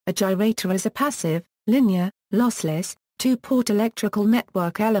A gyrator is a passive, linear, lossless, two-port electrical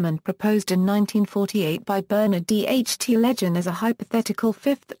network element proposed in 1948 by Bernard D. H. Tellegen as a hypothetical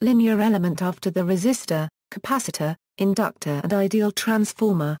fifth linear element after the resistor, capacitor, inductor and ideal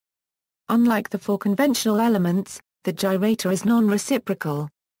transformer. Unlike the four conventional elements, the gyrator is non-reciprocal.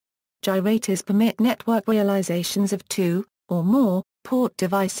 Gyrators permit network realizations of two, or more, port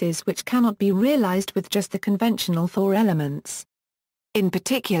devices which cannot be realized with just the conventional four elements. In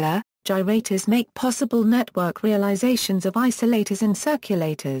particular, gyrators make possible network realizations of isolators and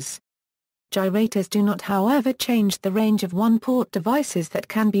circulators. Gyrators do not however change the range of one-port devices that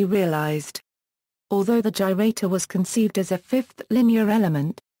can be realized. Although the gyrator was conceived as a fifth linear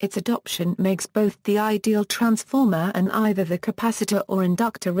element, its adoption makes both the ideal transformer and either the capacitor or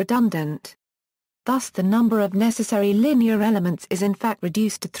inductor redundant. Thus the number of necessary linear elements is in fact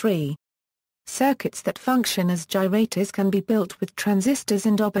reduced to 3. Circuits that function as gyrators can be built with transistors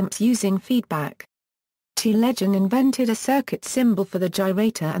and op-amps using feedback. Tellegen invented a circuit symbol for the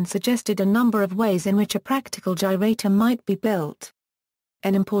gyrator and suggested a number of ways in which a practical gyrator might be built.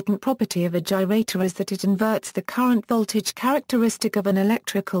 An important property of a gyrator is that it inverts the current voltage characteristic of an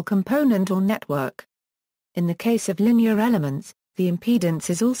electrical component or network. In the case of linear elements, the impedance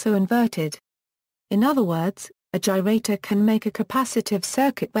is also inverted. In other words, a gyrator can make a capacitive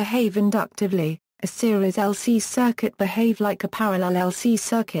circuit behave inductively, a series LC circuit behave like a parallel LC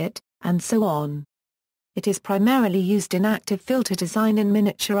circuit, and so on. It is primarily used in active filter design and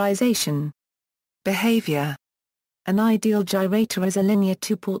miniaturization. Behavior. An ideal gyrator is a linear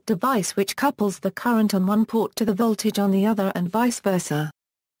two-port device which couples the current on one port to the voltage on the other and vice versa.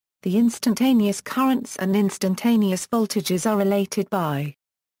 The instantaneous currents and instantaneous voltages are related by.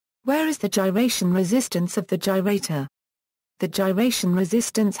 Where is the gyration resistance of the gyrator? The gyration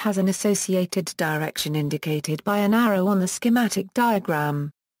resistance has an associated direction indicated by an arrow on the schematic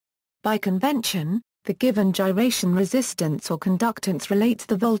diagram. By convention, the given gyration resistance or conductance relates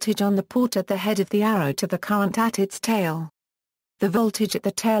the voltage on the port at the head of the arrow to the current at its tail. The voltage at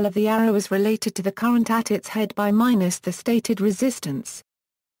the tail of the arrow is related to the current at its head by minus the stated resistance.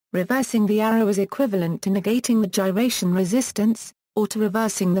 Reversing the arrow is equivalent to negating the gyration resistance, or to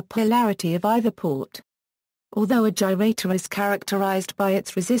reversing the polarity of either port. Although a gyrator is characterized by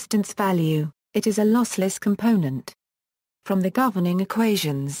its resistance value, it is a lossless component. From the governing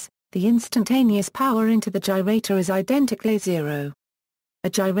equations, the instantaneous power into the gyrator is identically zero. A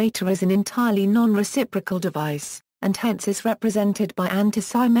gyrator is an entirely non-reciprocal device, and hence is represented by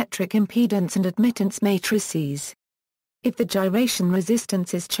antisymmetric impedance and admittance matrices. If the gyration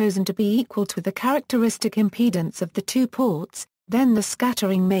resistance is chosen to be equal to the characteristic impedance of the two ports, then the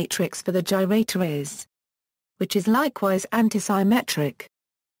scattering matrix for the gyrator is, which is likewise antisymmetric.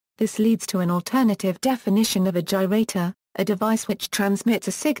 This leads to an alternative definition of a gyrator, a device which transmits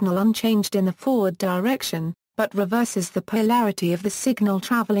a signal unchanged in the forward direction, but reverses the polarity of the signal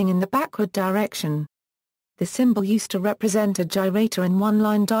traveling in the backward direction. The symbol used to represent a gyrator in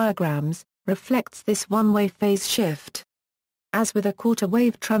one-line diagrams, reflects this one-way phase shift. As with a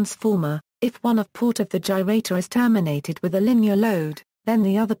quarter-wave transformer, if one port of the gyrator is terminated with a linear load, then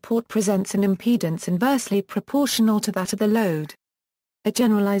the other port presents an impedance inversely proportional to that of the load. A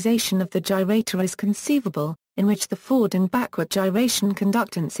generalization of the gyrator is conceivable, in which the forward and backward gyration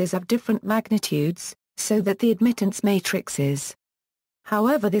conductances have different magnitudes, so that the admittance matrix is.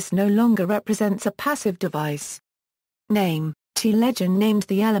 However, this no longer represents a passive device. Name: Tellegen named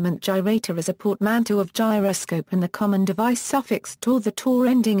the element gyrator as a portmanteau of gyroscope, and the common device suffix tor, the tor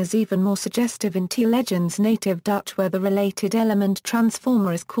ending, is even more suggestive in Tellegen's native Dutch, where the related element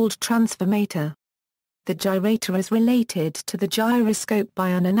transformer is called transformator. The gyrator is related to the gyroscope by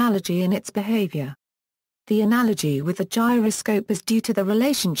an analogy in its behavior. The analogy with the gyroscope is due to the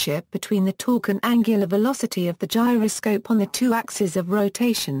relationship between the torque and angular velocity of the gyroscope on the two axes of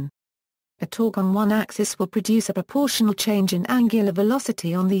rotation. A torque on one axis will produce a proportional change in angular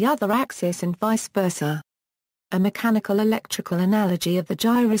velocity on the other axis and vice versa. A mechanical-electrical analogy of the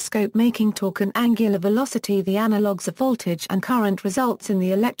gyroscope making torque and angular velocity the analogues of voltage and current results in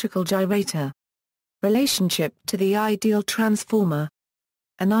the electrical gyrator. Relationship to the ideal transformer.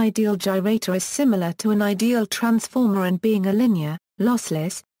 An ideal gyrator is similar to an ideal transformer in being a linear,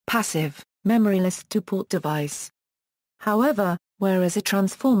 lossless, passive, memoryless two-port device. However, whereas a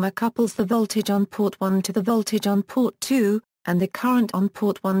transformer couples the voltage on port 1 to the voltage on port 2, and the current on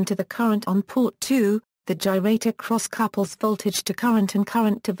port 1 to the current on port 2, the gyrator cross-couples voltage to current and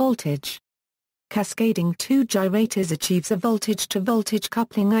current to voltage. Cascading two gyrators achieves a voltage-to-voltage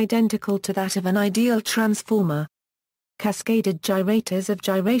coupling identical to that of an ideal transformer. Cascaded gyrators have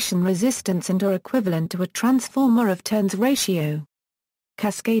gyration resistance and are equivalent to a transformer of turns ratio.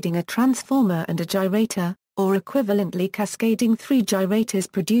 Cascading a transformer and a gyrator, or equivalently cascading 3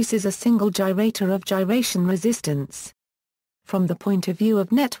 gyrators, produces a single gyrator of gyration resistance. From the point of view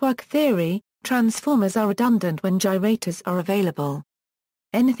of network theory, transformers are redundant when gyrators are available.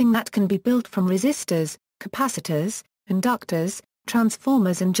 Anything that can be built from resistors, capacitors, inductors,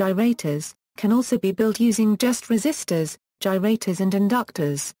 transformers and gyrators, can also be built using just resistors, gyrators and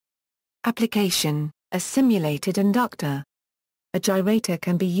inductors. Application: a simulated inductor. A gyrator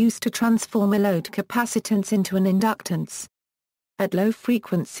can be used to transform a load capacitance into an inductance. At low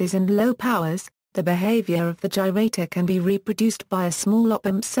frequencies and low powers, the behavior of the gyrator can be reproduced by a small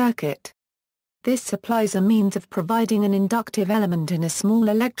op-amp circuit. This supplies a means of providing an inductive element in a small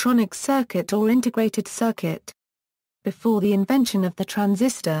electronic circuit or integrated circuit. Before the invention of the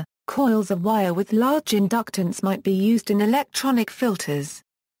transistor, coils of wire with large inductance might be used in electronic filters.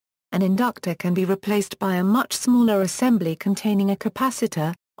 An inductor can be replaced by a much smaller assembly containing a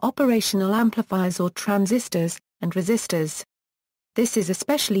capacitor, operational amplifiers or transistors, and resistors. This is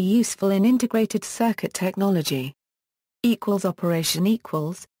especially useful in integrated circuit technology. Operation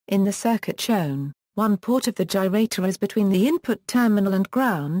equals: in the circuit shown, one port of the gyrator is between the input terminal and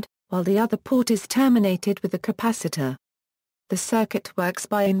ground, while the other port is terminated with a capacitor. The circuit works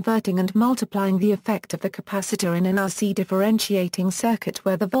by inverting and multiplying the effect of the capacitor in an RC differentiating circuit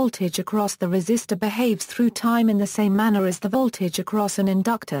where the voltage across the resistor behaves through time in the same manner as the voltage across an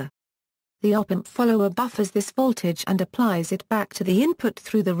inductor. The op-amp follower buffers this voltage and applies it back to the input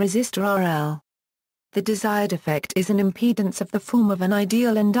through the resistor RL. The desired effect is an impedance of the form of an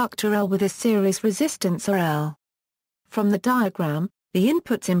ideal inductor L with a series resistance RL. From the diagram, the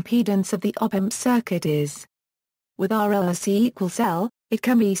input's impedance of the op-amp circuit is with RLRC equals L, it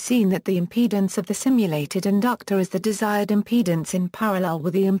can be seen that the impedance of the simulated inductor is the desired impedance in parallel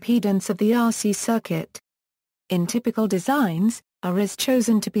with the impedance of the RC circuit. In typical designs, R is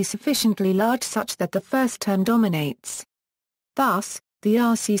chosen to be sufficiently large such that the first term dominates. Thus, the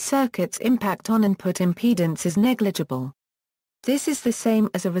RC circuit's impact on input impedance is negligible. This is the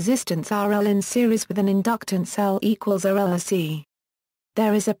same as a resistance RL in series with an inductance L equals RLRC.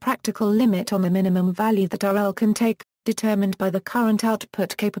 There is a practical limit on the minimum value that RL can take, determined by the current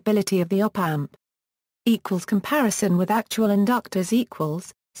output capability of the op-amp. Comparison with actual inductors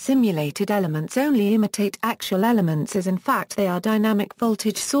equals, simulated elements only imitate actual elements as in fact they are dynamic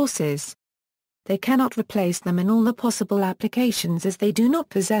voltage sources. They cannot replace them in all the possible applications as they do not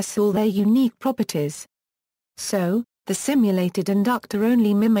possess all their unique properties. So, the simulated inductor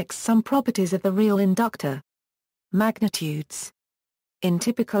only mimics some properties of the real inductor. Magnitudes. In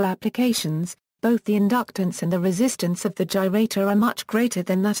typical applications, both the inductance and the resistance of the gyrator are much greater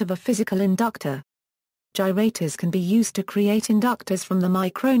than that of a physical inductor. Gyrators can be used to create inductors from the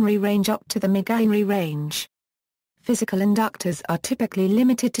microhenry range up to the megahenry range. Physical inductors are typically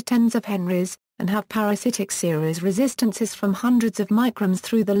limited to tens of henries, and have parasitic series resistances from hundreds of microns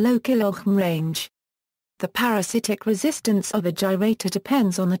through the low kiloohm range. The parasitic resistance of a gyrator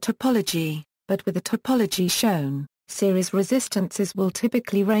depends on the topology, but with the topology shown, series resistances will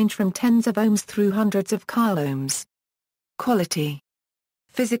typically range from tens of ohms through hundreds of kiloohms. Quality.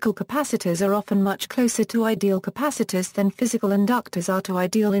 Physical capacitors are often much closer to ideal capacitors than physical inductors are to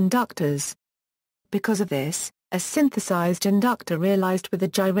ideal inductors. Because of this, a synthesized inductor realized with a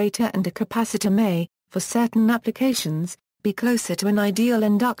gyrator and a capacitor may, for certain applications, be closer to an ideal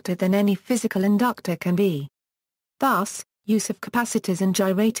inductor than any physical inductor can be. Thus, use of capacitors and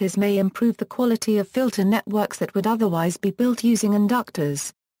gyrators may improve the quality of filter networks that would otherwise be built using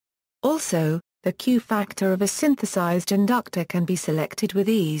inductors. Also, the Q factor of a synthesized inductor can be selected with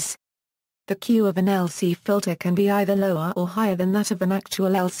ease. The Q of an LC filter can be either lower or higher than that of an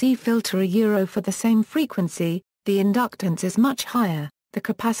actual LC filter. For the same frequency, the inductance is much higher, the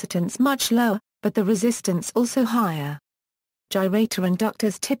capacitance much lower, but the resistance also higher. Gyrator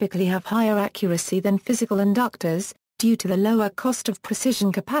inductors typically have higher accuracy than physical inductors, due to the lower cost of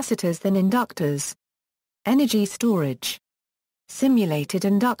precision capacitors than inductors. Energy storage. Simulated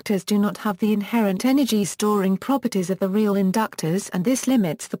inductors do not have the inherent energy storing properties of the real inductors, and this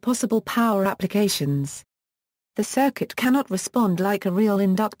limits the possible power applications. The circuit cannot respond like a real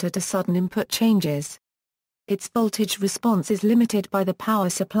inductor to sudden input changes. Its voltage response is limited by the power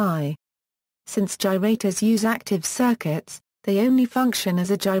supply. Since gyrators use active circuits, they only function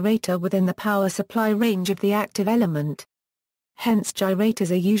as a gyrator within the power supply range of the active element. Hence gyrators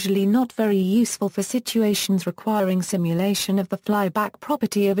are usually not very useful for situations requiring simulation of the flyback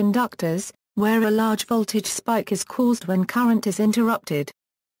property of inductors, where a large voltage spike is caused when current is interrupted.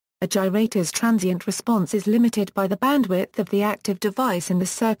 A gyrator's transient response is limited by the bandwidth of the active device in the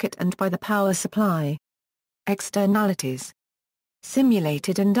circuit and by the power supply. Externalities.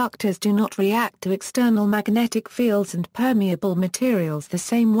 Simulated inductors do not react to external magnetic fields and permeable materials the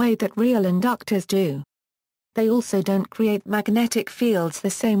same way that real inductors do. They also don't create magnetic fields the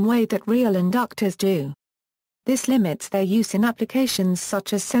same way that real inductors do. This limits their use in applications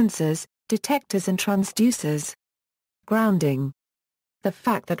such as sensors, detectors and transducers. Grounding. The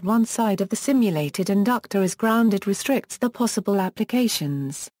fact that one side of the simulated inductor is grounded restricts the possible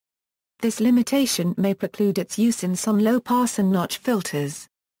applications. This limitation may preclude its use in some low-pass and notch filters.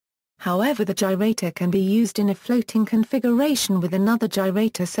 However, the gyrator can be used in a floating configuration with another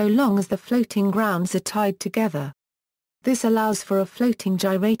gyrator so long as the floating grounds are tied together. This allows for a floating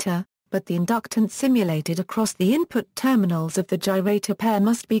gyrator, but the inductance simulated across the input terminals of the gyrator pair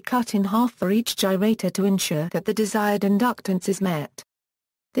must be cut in half for each gyrator to ensure that the desired inductance is met.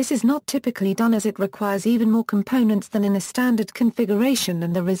 This is not typically done as it requires even more components than in a standard configuration,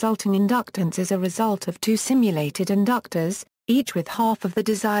 and the resulting inductance is a result of two simulated inductors, each with half of the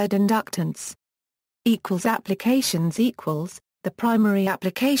desired inductance. Applications. The primary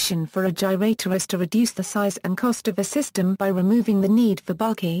application for a gyrator is to reduce the size and cost of a system by removing the need for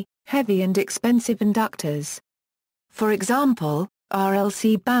bulky, heavy and expensive inductors. For example,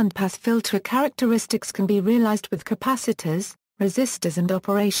 RLC bandpass filter characteristics can be realized with capacitors, resistors and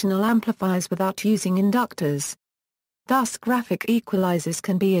operational amplifiers without using inductors. Thus, graphic equalizers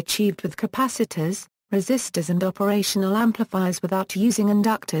can be achieved with capacitors, resistors and operational amplifiers without using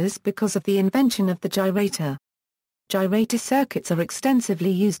inductors because of the invention of the gyrator. Gyrator circuits are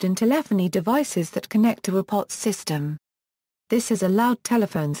extensively used in telephony devices that connect to a POTS system. This has allowed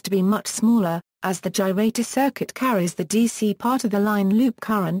telephones to be much smaller, as the gyrator circuit carries the DC part of the line loop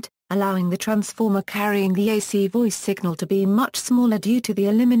current, allowing the transformer carrying the AC voice signal to be much smaller due to the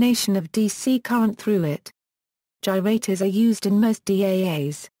elimination of DC current through it. Gyrators are used in most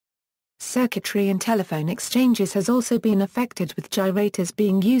DAAs. Circuitry in telephone exchanges has also been affected, with gyrators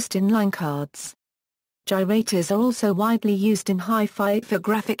being used in line cards. Gyrators are also widely used in hi-fi for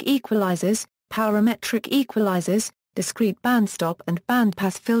graphic equalizers, parametric equalizers, discrete bandstop and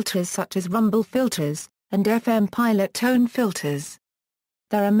bandpass filters such as rumble filters, and FM pilot tone filters.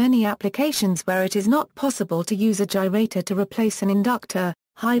 There are many applications where it is not possible to use a gyrator to replace an inductor.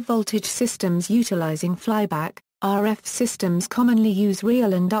 High-voltage systems utilizing flyback RF systems commonly use real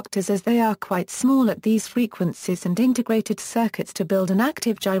inductors as they are quite small at these frequencies, and integrated circuits to build an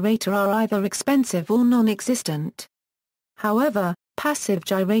active gyrator are either expensive or non-existent. However, passive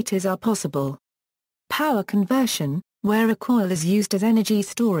gyrators are possible. Power conversion, where a coil is used as energy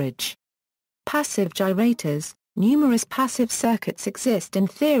storage. Passive gyrators. Numerous passive circuits exist in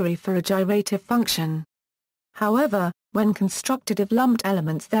theory for a gyrator function. However, when constructed of lumped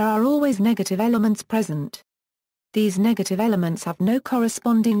elements, there are always negative elements present. These negative elements have no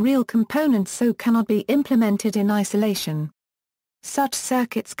corresponding real components, so cannot be implemented in isolation. Such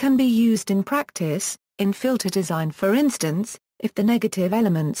circuits can be used in practice, in filter design for instance, if the negative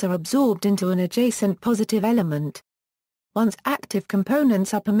elements are absorbed into an adjacent positive element. Once active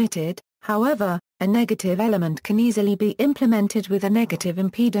components are permitted, however, a negative element can easily be implemented with a negative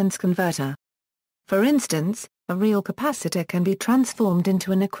impedance converter. For instance, a real capacitor can be transformed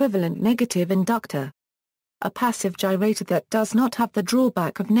into an equivalent negative inductor. A passive gyrator that does not have the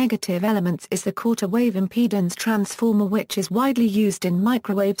drawback of negative elements is the quarter wave impedance transformer, which is widely used in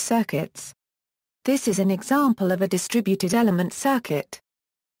microwave circuits. This is an example of a distributed element circuit.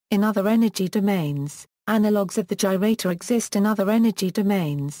 In other energy domains, analogues of the gyrator exist in other energy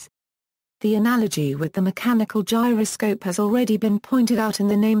domains. The analogy with the mechanical gyroscope has already been pointed out in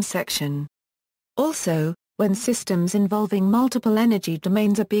the name section. Also, when systems involving multiple energy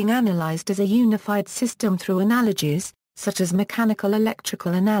domains are being analyzed as a unified system through analogies, such as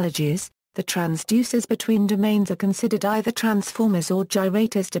mechanical-electrical analogies, the transducers between domains are considered either transformers or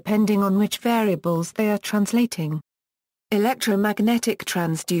gyrators depending on which variables they are translating. Electromagnetic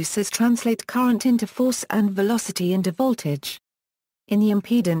transducers translate current into force and velocity into voltage. In the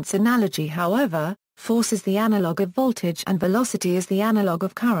impedance analogy, however, force is the analog of voltage and velocity is the analog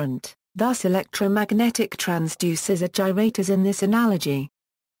of current. Thus electromagnetic transducers are gyrators in this analogy.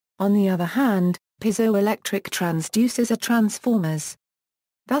 On the other hand, piezoelectric transducers are transformers.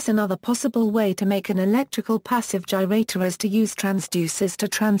 Thus another possible way to make an electrical passive gyrator is to use transducers to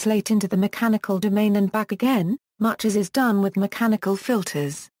translate into the mechanical domain and back again, much as is done with mechanical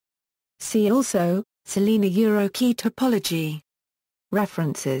filters. See also, Selena key topology.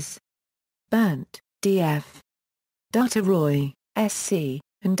 References. Berndt, D.F. Dutta Roy, S.C.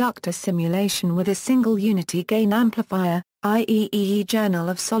 Inductor simulation with a single unity gain amplifier, IEEE Journal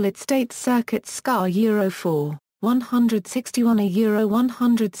of Solid-State Circuits SCA Euro 4, 161 a Euro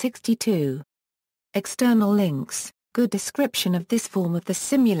 162. External links. Good description of this form of the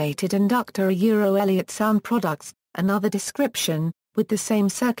simulated inductor Elliott Sound Products. Another description, with the same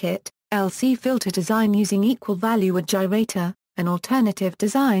circuit, LC filter design using equal value a gyrator, an alternative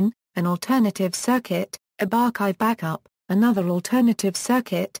design, an alternative circuit, a archive backup, another alternative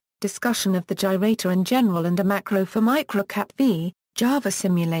circuit, discussion of the gyrator in general and a macro for microcap V, Java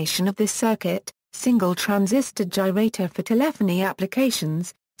simulation of this circuit, single transistor gyrator for telephony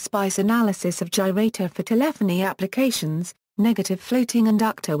applications, SPICE analysis of gyrator for telephony applications, negative floating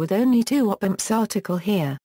inductor with only 2 op amps article here.